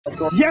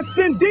Yes,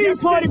 indeed,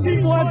 party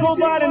people. I go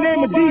by the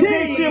name of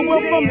DJ Chill.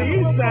 We're from the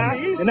east side,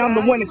 and I'm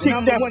the one that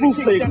kicked that fruit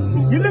flavor.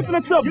 You're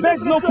listening to a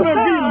Best No Fun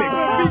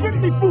remix.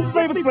 Give me fruit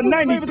flavors for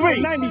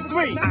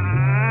 93.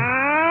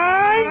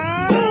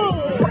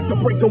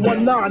 Break a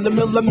 19, the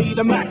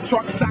millimeter Mac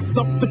truck stacks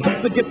up the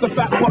clips to get the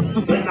fat bucks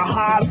and finna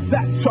hide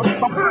that truck.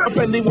 If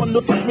anyone who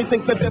touch me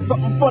think that there's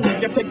something funny,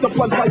 you take the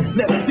plunge like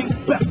Nesty,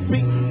 best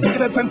beat.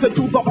 Taking attention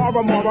to the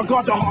RMR,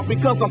 guard your heart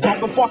because I'm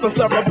talking for the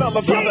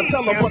cerebellum. Trying to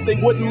tell them what they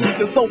wouldn't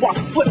listen, so I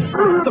flip.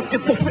 The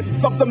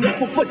schizophrenics of the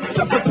mental flicks.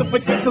 That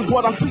certificates is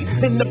what I see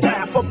in the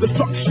path of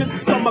destruction.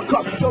 I'm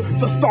accustomed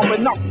to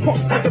storming out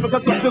punks. Taking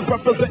concussions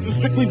representing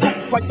strictly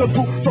roots like the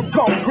root from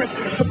Congress.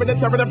 Stripping and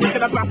tearing and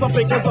breaking and blast of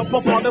fingers up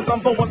upon this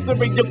number one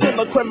serial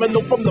killer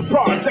criminal from the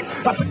project.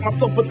 I take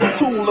myself with the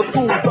tool of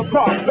school, the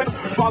prospect.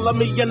 Follow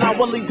me and I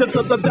will lead you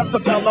to the depths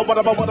of hell. What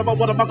am I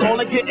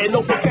calling? Getting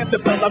over, can't you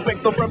tell? I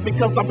beg the friend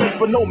because I beg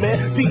for no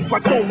man. Peace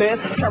like Conan.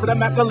 Carry the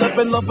Mac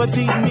 11, lover,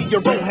 D, me,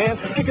 your own hand.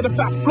 Kicking the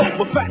fat flow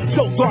with Fat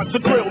Joe, guard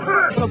your grill.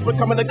 Cause we're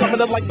coming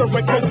and like the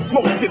red coat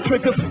smoke. Get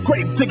triggers,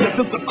 grave diggers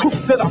is the crew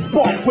that I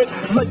spark with.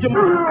 Let your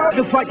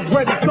niggas like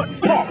ready cut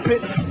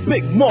carpet.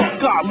 Big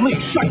Mark, Ali,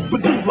 Shite,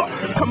 Badula.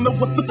 Coming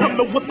with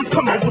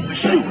the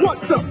shoe.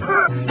 What's up?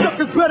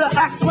 Suckers better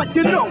act like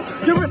you know.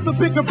 There is the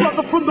bigger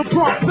brother from the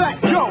Bronx,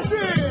 Fat Joe.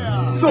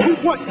 Yeah. So who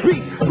wants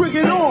beef? Bring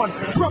it on.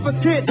 Brothers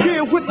can't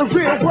deal with the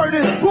real word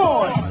is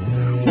born.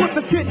 Once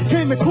a kid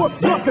came and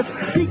caused ruckus,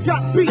 he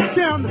got beat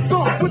down to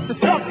start with the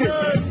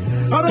tuckers.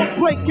 I don't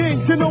play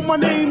games, you know my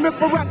name.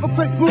 If a rapper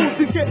plays moves,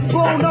 he's getting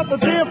blown out the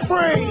damn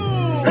frame.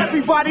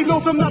 Everybody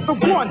knows I'm not the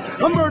one.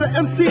 I murder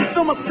MCs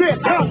on my spare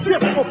time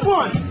just for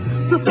fun.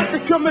 So sucker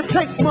come and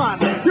take mine.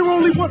 You're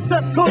only one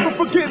step closer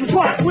for getting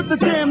bust with the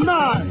damn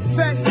 9.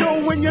 Fat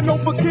Joe, when you know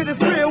for kid is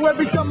real.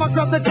 Every time I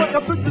grab that gun,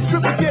 I flip the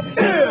strip and get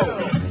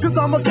ill. Cause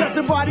I'm a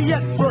catching body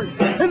expert.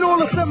 And all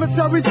the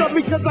cemeteries love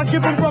me cause I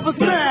give them brothers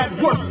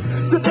mad work.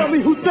 So tell me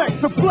who's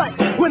next to flex.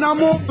 When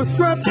I'm on for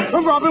strength,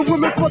 I'm robbing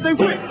women for they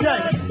wit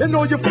checks. And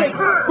all your fake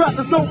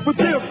rappers know for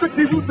deal.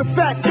 Strictly roots of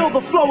Fat Joe,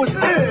 the flow is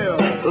ill.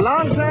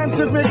 Long time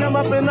since we come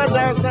up in the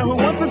dance. Now who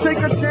wants to take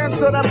a chance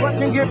so that butt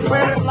can get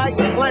planted like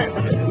plants?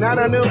 Now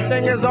the new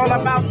thing is all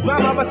about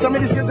drama, but some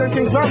of these kids ain't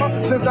seen drama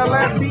since the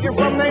last beating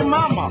from their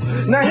mama.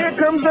 Now here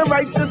comes the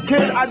righteous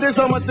kid. I did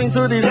so much things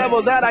to these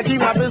levels that I keep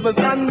my business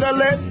under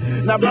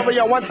lid. Now brother,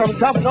 you want some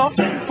tough talk?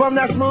 From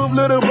that smooth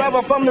little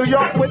brother from New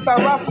York with the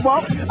rough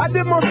walk. I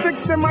did more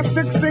sticks than my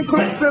sticks and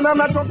clicks, and I'm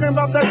not talking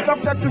about that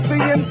stuff that you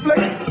see in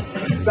flicks.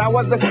 That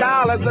was the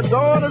style as the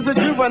daughters of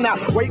juvenile.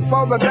 Wait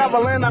for the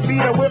devil and I beat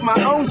her with my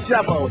own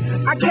shovel.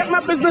 I kept my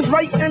business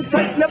right and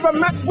tight, never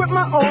messed with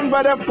my own,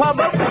 but if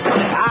public,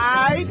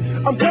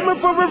 I'm coming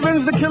for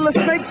revenge to kill the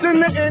snakes in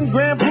the end.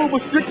 Grand Puba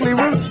strictly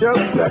roots, yo.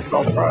 That's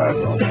no pride,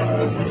 no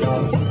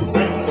pride.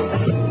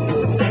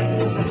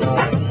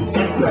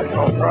 That's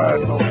no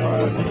pride, no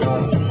pride.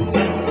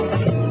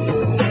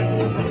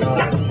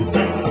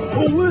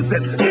 Who is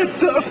it? It's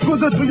the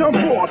exquisite to your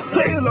board.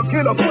 The inner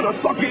killer put a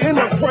sucker in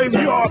the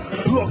graveyard.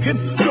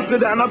 Looking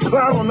down a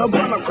clown on the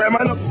gunner cram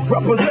and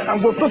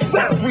representing with the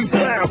fat 3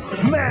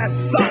 pound. Mad,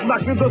 stop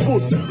knocking the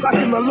boots,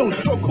 knocking the loose.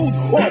 So who's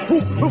all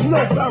proof with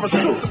no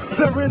parachute.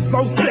 There is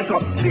no sticker.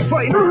 She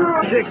fighting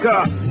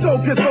dicker.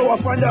 Don't get so I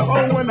find that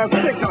O in a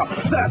sticker.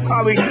 That's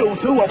how we do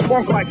to a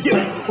punk like you.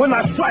 When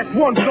I strike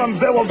one gun,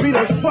 there will be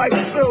no strike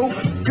two.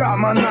 Got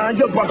my 9,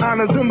 you're behind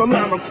us in the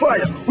line of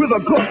fire. With a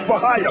gun for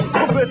hire,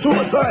 prepare to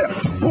retire.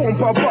 Boom,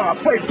 ba-ba,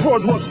 fake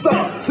fraud will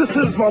start. This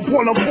is my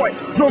point of point,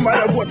 no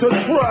matter what to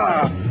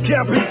try.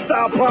 Can't be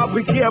stopped,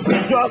 probably can't be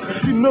dropped.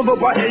 Remember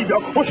behavior,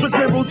 what's your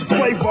game roots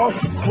flavor?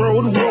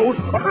 Road,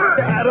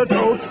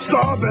 attitude,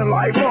 starving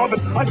like Marvin.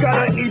 I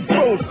gotta eat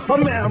food, a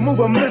man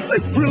moving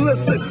mystic,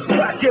 realistic.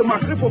 Back in my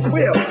clip of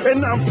wheel,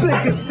 and I'm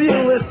thinking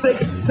stylistic.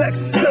 Text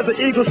says the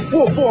Eagles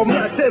 4-4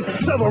 match 10.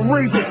 7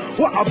 reasons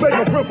why I beg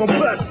a friend from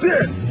back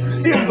then.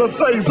 In the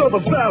days of the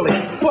valley,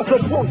 but the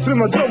punks in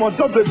the dome and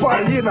dump their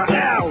body in the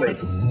alley.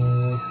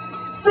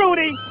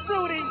 Fruity.